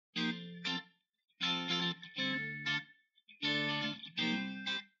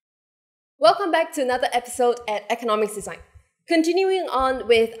Welcome back to another episode at Economics Design. Continuing on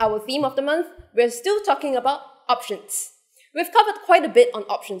with our theme of the month, we're still talking about options. We've covered quite a bit on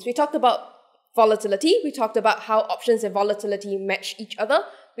options. We talked about volatility, we talked about how options and volatility match each other,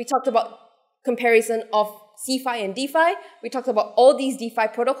 we talked about comparison of CeFi and DeFi, we talked about all these DeFi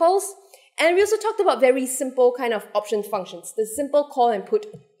protocols, and we also talked about very simple kind of option functions, the simple call and put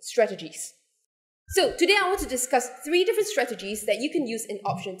strategies. So today I want to discuss 3 different strategies that you can use in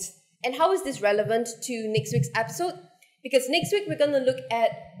options. And how is this relevant to next week's episode? Because next week we're going to look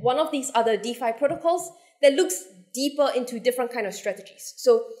at one of these other DeFi protocols that looks deeper into different kind of strategies.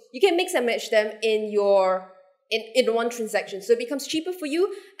 So you can mix and match them in one transaction. So it becomes cheaper for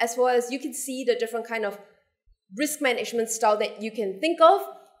you, as well as you can see the different kind of risk management style that you can think of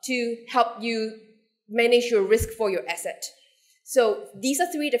to help you manage your risk for your asset. So these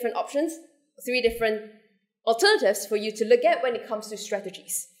are 3 different options, 3 different alternatives for you to look at when it comes to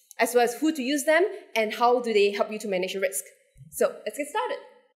strategies, as well as who to use them and how do they help you to manage your risk. So let's get started.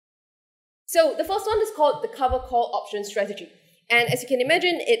 So the first one is called the cover call option strategy. And as you can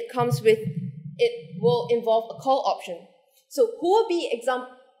imagine, it will involve a call option. So who are the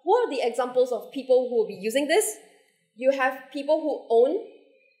examples of people who will be using this? You have people who own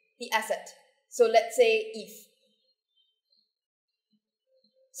the asset. So let's say ETH.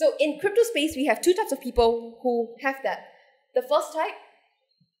 So in crypto space, we have 2 types of people who have that. The first type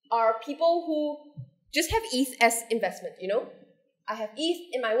are people who just have ETH as investment, I have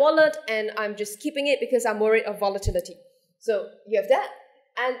ETH in my wallet and I'm just keeping it because I'm worried of volatility. So you have that.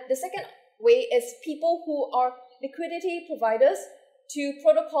 And the second way is people who are liquidity providers to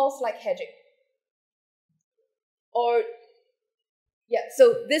protocols like HEGIC.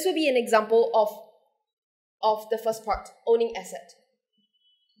 So this would be an example of the first part, owning asset.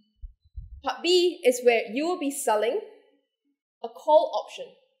 Part B is where you will be selling a call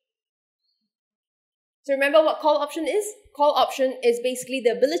option. So remember what call option is? Call option is basically the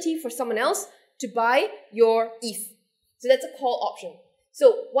ability for someone else to buy your ETH. So that's a call option.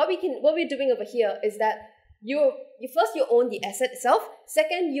 So what we're doing over here is that you own the asset itself.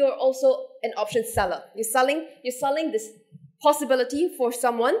 Second, you're also an option seller. You're selling this possibility for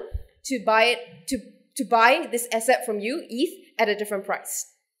someone to buy this asset from you, ETH, at a different price.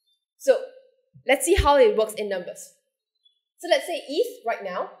 So let's see how it works in numbers. So let's say ETH right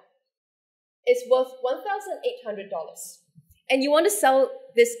now is worth $1,800. And you want to sell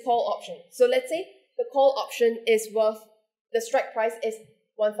this call option. So let's say the call option is the strike price is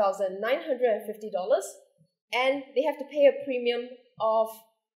 $1,950, and they have to pay a premium of,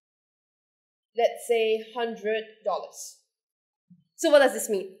 let's say, $100. So what does this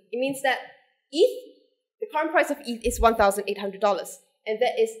mean? It means that the current price of ETH is $1,800, and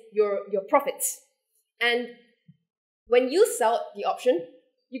that is your profits. And when you sell the option,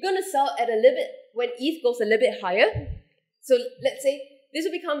 you're going to sell at a little bit, when ETH goes a little bit higher. So let's say this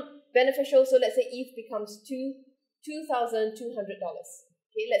will become beneficial. So let's say ETH becomes $2,200.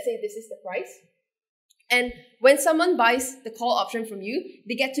 Okay, let's say this is the price. And when someone buys the call option from you,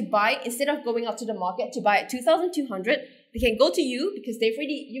 they get to buy, instead of going out to the market to buy at $2,200, they can go to you because you've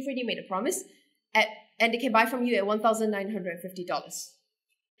already made a promise, and they can buy from you at $1,950.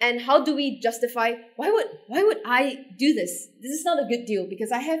 And how do we justify, why would I do this? This is not a good deal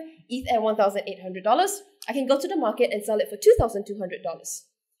because I have ETH at $1,800. I can go to the market and sell it for $2,200.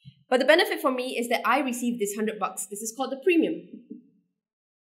 But the benefit for me is that I receive this $100. This is called the premium.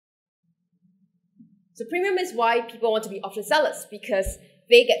 So premium is why people want to be option sellers, because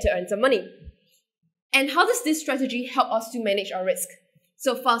they get to earn some money. And how does this strategy help us to manage our risk?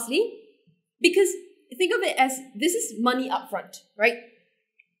 So firstly, because think of it as this is money upfront, right?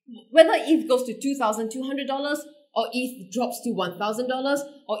 Whether ETH goes to $2,200 or ETH drops to $1,000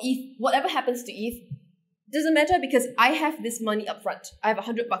 or ETH, whatever happens to ETH, doesn't matter because I have this money upfront. I have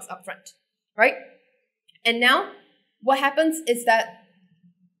 $100 upfront, right? And now what happens is that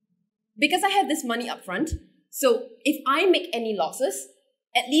because I have this money upfront, so if I make any losses,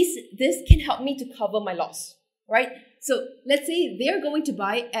 at least this can help me to cover my loss, right? So let's say they're going to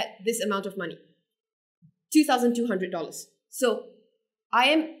buy at this amount of money, $2,200. So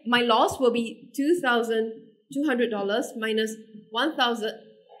my loss will be $2,200 minus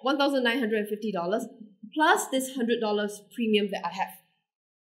 $1,950 plus this $100 premium that I have.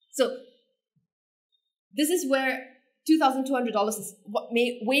 So this is where $2,200 is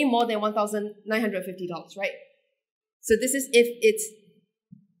way more than $1,950, right? So this is if it's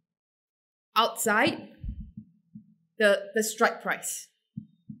outside the strike price,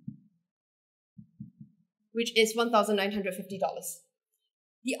 which is $1,950.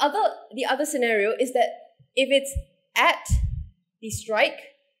 The other scenario is that if it's at the strike,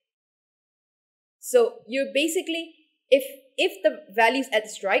 So you're basically, if the value's at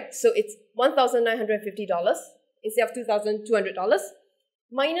strike, so it's $1,950 instead of $2,200,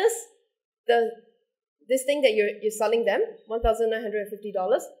 minus this thing that you're selling them,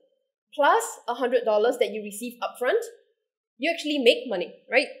 $1,950, plus $100 that you receive upfront, you actually make money,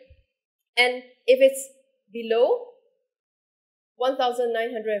 right? And if it's below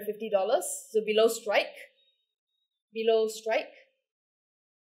 $1,950, so below strike,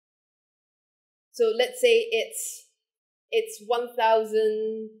 so let's say it's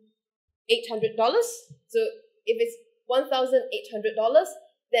 $1,800. So if it's $1,800,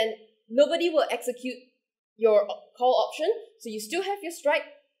 then nobody will execute your call option. So you still have your strike,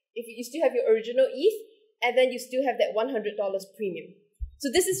 if you still have your original ETH, and then you still have that $100 premium. So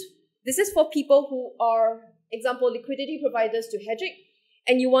this is for people who are, example, liquidity providers to HEGIC,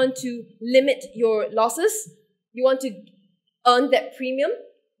 and you want to limit your losses. You want to earn that premium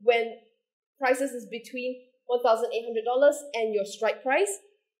when prices is between $1,800 and your strike price.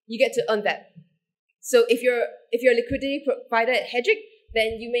 You get to earn that. So if you're a liquidity provider at HEGIC,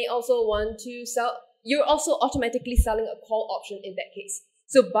 then you may also want to sell. You're also automatically selling a call option in that case.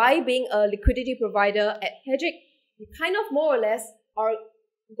 So by being a liquidity provider at HEGIC, you kind of more or less are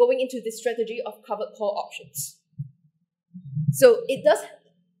going into this strategy of covered call options. So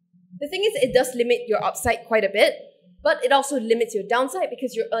the thing is, it does limit your upside quite a bit, but it also limits your downside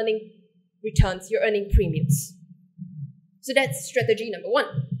because you're earning returns, you're earning premiums. So that's strategy number one.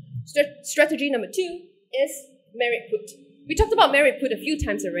 Strategy number two is merit put. We talked about merit put a few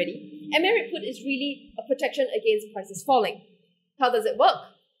times already, and merit put is really a protection against prices falling. How does it work?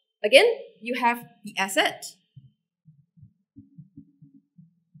 Again, you have the asset.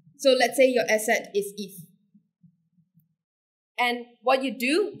 So let's say your asset is ETH. And what you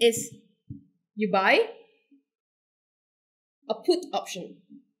do is you buy a put option.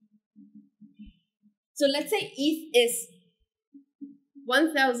 So let's say ETH is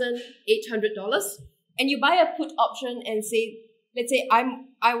 $1,800, and you buy a put option and say, let's say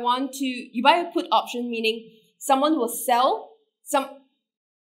you buy a put option, meaning someone will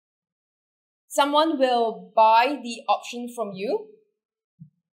buy the option from you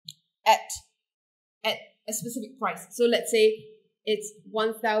at a specific price. So let's say it's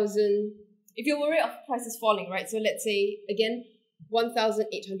 1,000. If you're worried of prices falling, right? So let's say again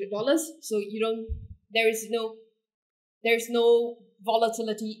 $1,800. So there's no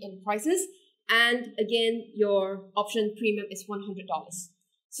volatility in prices, and again your option premium is $100.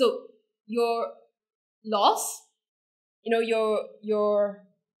 So your loss, your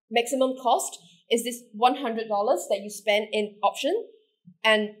maximum cost is this $100 that you spend in option,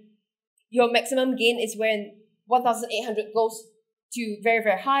 and your maximum gain is when 1,800 goes to very,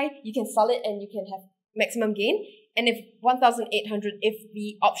 very high. You can sell it and you can have maximum gain. And if 1,800, if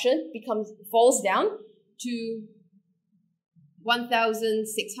the option falls down to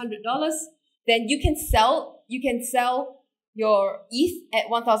 $1,600, then you can sell your ETH at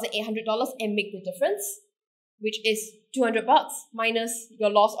 $1,800 and make the difference, which is $200 minus your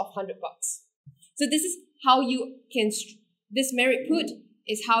loss of $100. So this is how you can, this merit put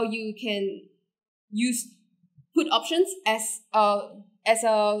is how you can use put options as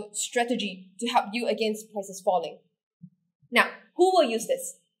a strategy to help you against prices falling. Now, who will use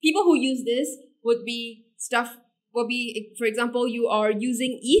this? People who use this would be, for example, you are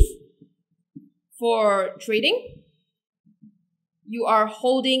using ETH for trading. You are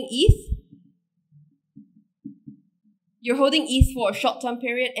holding ETH. You're holding ETH for a short-term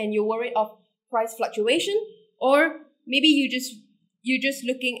period and you're worried of price fluctuation, or maybe you're just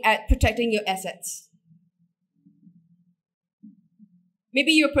looking at protecting your assets.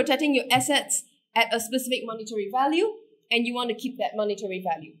 Maybe you're protecting your assets at a specific monetary value and you want to keep that monetary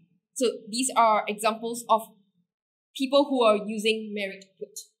value. So these are examples of people who are using merit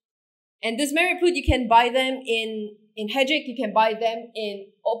put. And this merit put, you can buy them in HEGIC, you can buy them in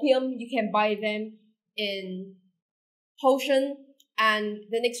Opium, you can buy them in Potion, and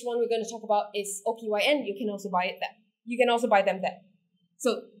the next one we're going to talk about is OPYN. You can also buy it there. You can also buy them there.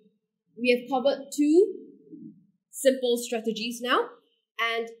 So we have covered two simple strategies now.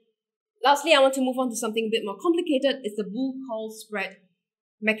 And lastly, I want to move on to something a bit more complicated. It's the bull-call spread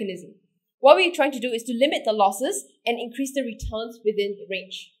mechanism. What we're trying to do is to limit the losses and increase the returns within the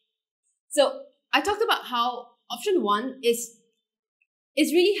range. So I talked about how option one is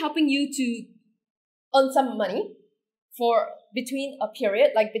really helping you to earn some money for between a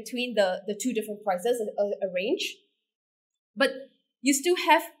period, like between the two different prices, a range. But you still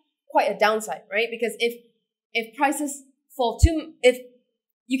have quite a downside, right? Because if prices fall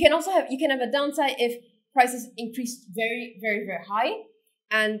you can have a downside if prices increase very, very, very high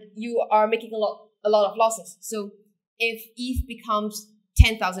and you are making a lot a lot of losses. So if ETH becomes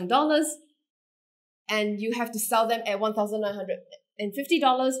 $10,000 and you have to sell them at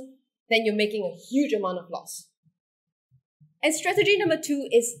 $1,950, then you're making a huge amount of loss. And strategy number 2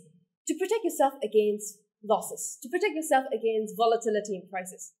 is to protect yourself against losses, to protect yourself against volatility in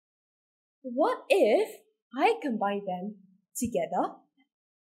prices. What if I combine them together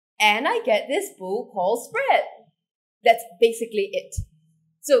and I get this bull call spread? That's basically it.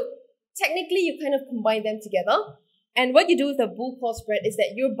 So technically, you kind of combine them together. And what you do with a bull call spread is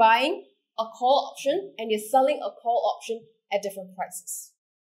that you're buying a call option and you're selling a call option at different prices.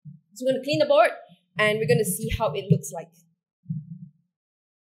 So we're going to clean the board and we're going to see how it looks like.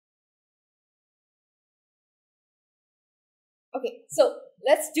 Okay, so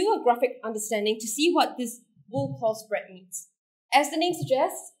let's do a graphic understanding to see what this bull call spread means. As the name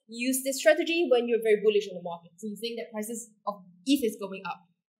suggests, you use this strategy when you're very bullish on the market. So you think that prices of ETH is going up.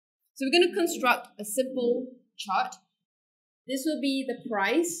 So we're going to construct a simple chart. This will be the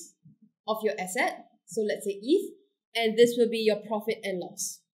price of your asset. So let's say ETH, and this will be your profit and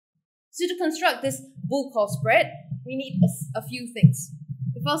loss. So to construct this bull call spread, we need a few things.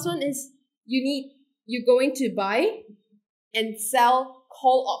 The first one is you're going to buy and sell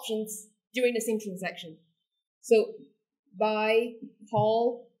call options during the same transaction. So buy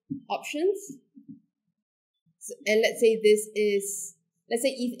call options. So, and let's say ETH is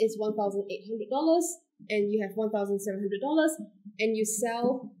 $1,800 and you have $1,700 and you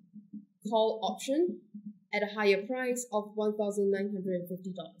sell call option at a higher price of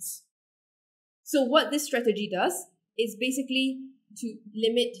 $1,950. So what this strategy does is basically to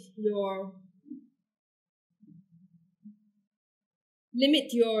limit your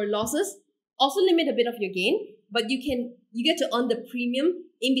losses, also limit a bit of your gain, but you get to earn the premium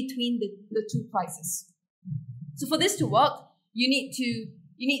in between the two prices. So for this to work, you need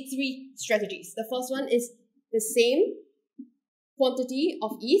 3 strategies. The first one is the same quantity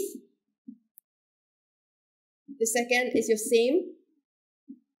of ETH. The second is your same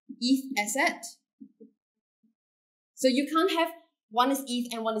ETH asset. So you can't have one is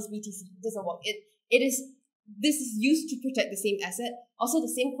ETH and one is BTC. It doesn't work. This is used to protect the same asset. Also the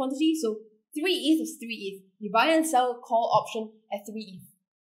same quantity. So 3 ETH is 3 ETH. You buy and sell call option at 3 ETH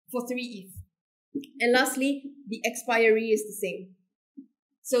for 3 ETH. And lastly, the expiry is the same.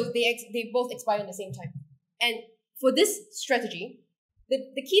 So they both expire at the same time. And for this strategy,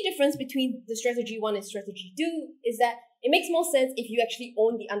 the key difference between the strategy 1 and strategy 2 is that it makes more sense if you actually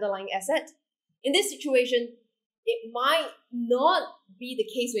own the underlying asset. In this situation, it might not be the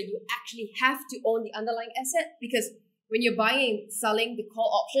case where you actually have to own the underlying asset, because when you're buying and selling the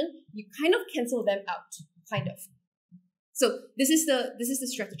call option, you kind of cancel them out, kind of. So this is the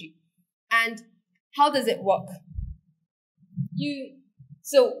strategy. And how does it work?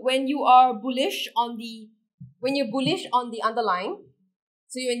 So when you're bullish on the underlying,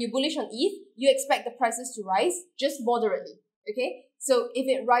 so when you're bullish on ETH, you expect the prices to rise just moderately. Okay? So if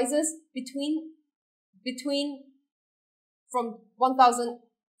it rises between from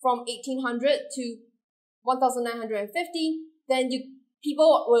 1,800 to 1,950, then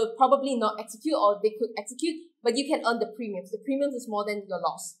people will probably not execute, or they could execute, but you can earn the premiums. The premiums is more than your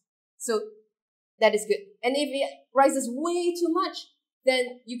loss. So that is good. And if it rises way too much,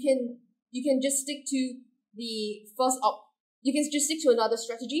 then you can just stick to another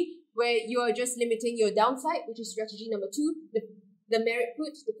strategy where you are just limiting your downside, which is strategy number 2, the merit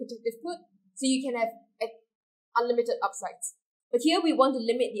put, the protective put, so you can have unlimited upsides. But here we want to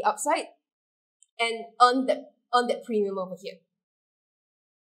limit the upside and earn that premium over here.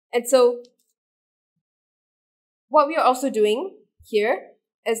 And so what we are also doing here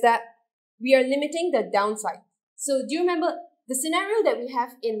is that we are limiting the downside. So do you remember the scenario that we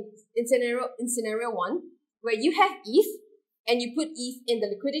have in scenario 1, where you have ETH and you put ETH in the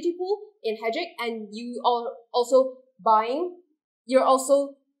liquidity pool in HEGIC, and you are also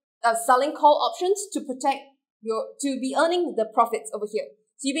selling call options to be earning the profits over here.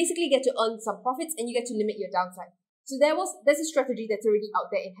 So you basically get to earn some profits and you get to limit your downside. So there's a strategy that's already out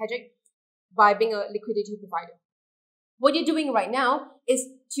there in HEGIC by being a liquidity provider. What you're doing right now is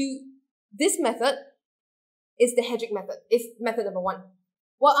this method is the HEGIC method, is method number 1.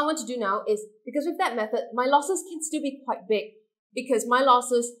 What I want to do now is, because with that method, my losses can still be quite big, because my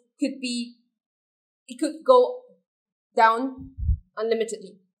losses could go down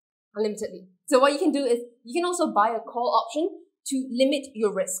unlimitedly. So what you can do is, you can also buy a call option to limit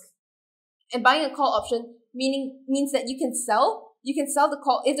your risk. And buying a call option means that you can sell the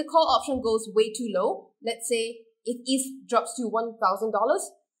call. If the call option goes way too low, let's say if ETH drops to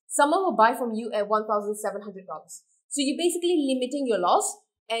 $1,000, someone will buy from you at $1,700. So you're basically limiting your loss,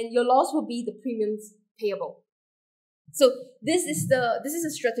 and your loss will be the premiums payable. So this is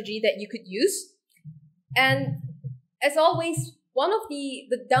a strategy that you could use. And as always, one of the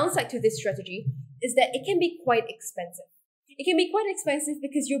downside to this strategy is that it can be quite expensive. It can be quite expensive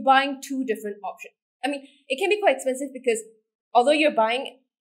because you're buying two different options. I mean, it can be quite expensive because although you're buying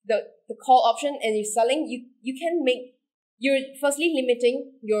the call option and you're selling, you're firstly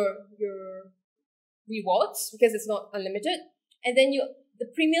limiting your rewards because it's not unlimited, and then the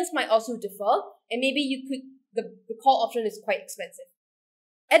premiums might also differ, and maybe the call option is quite expensive.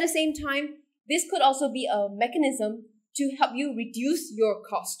 At the same time, this could also be a mechanism to help you reduce your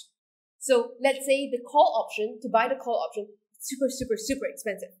cost. So let's say to buy the call option, super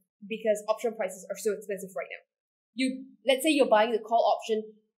expensive because option prices are so expensive right now. Let's say you're buying the call option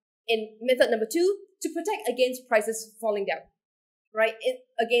in method number 2 to protect against prices falling down, right?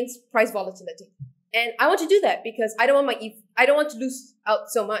 Against price volatility. And I want to do that because I don't want to lose out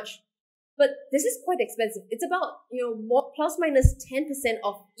so much. But this is quite expensive. It's about, more plus minus 10%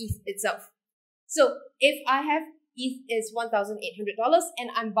 of ETH itself. So if I have ETH is $1,800 and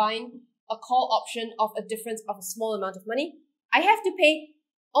I'm buying a call option of a difference of a small amount of money, I have to pay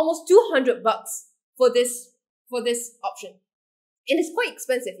almost $200 for this option. And it's quite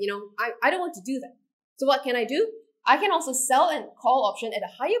expensive, I don't want to do that. So what can I do? I can also sell a call option at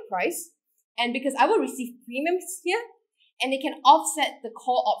a higher price, and because I will receive premiums here, and it can offset the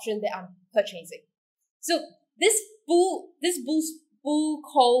call option that I'm purchasing. So this bull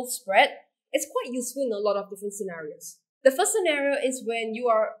call spread is quite useful in a lot of different scenarios. The first scenario is when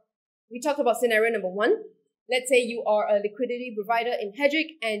we talked about scenario number 1. Let's say you are a liquidity provider in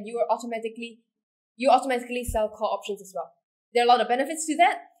HEGIC and you automatically sell call options as well. There are a lot of benefits to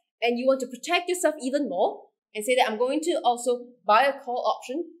that, and you want to protect yourself even more and say that I'm going to also buy a call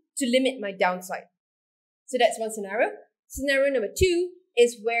option to limit my downside. So that's one scenario. Scenario number 2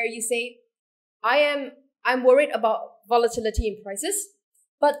 is where you say, I'm worried about volatility in prices,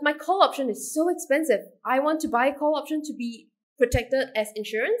 but my call option is so expensive. I want to buy a call option to be protected as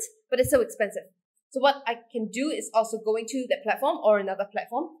insurance, but it's so expensive. So what I can do is also go into that platform or another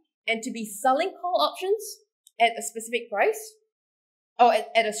platform and to be selling call options at a specific price or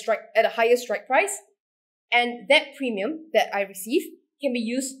at a higher strike price. And that premium that I receive can be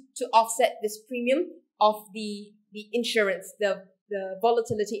used to offset this premium of the insurance, the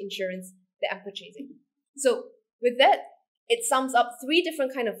volatility insurance that I'm purchasing. So with that, it sums up 3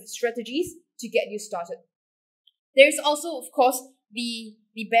 different kind of strategies to get you started. There's also, of course, the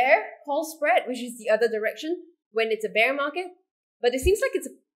bear call spread, which is the other direction when it's a bear market. But it seems like it's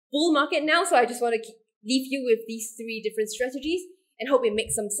a bull market now, so I just want to leave you with these 3 different strategies and hope it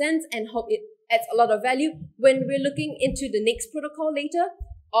makes some sense and hope it adds a lot of value when we're looking into the next protocol later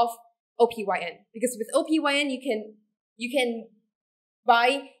of OPYN. Because with OPYN, you can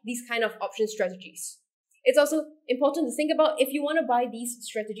buy these kind of option strategies. It's also important to think about if you want to buy these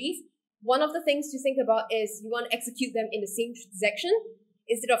strategies, one of the things to think about is you want to execute them in the same transaction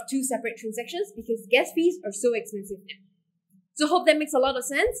instead of 2 separate transactions because gas fees are so expensive now. So hope that makes a lot of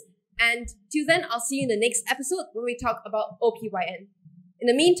sense. And till then, I'll see you in the next episode when we talk about OPYN. In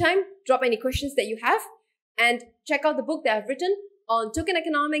the meantime, drop any questions that you have and check out the book that I've written on token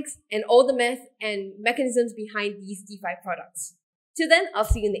economics and all the math and mechanisms behind these DeFi products. Till then, I'll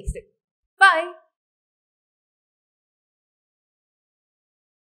see you next week. Bye!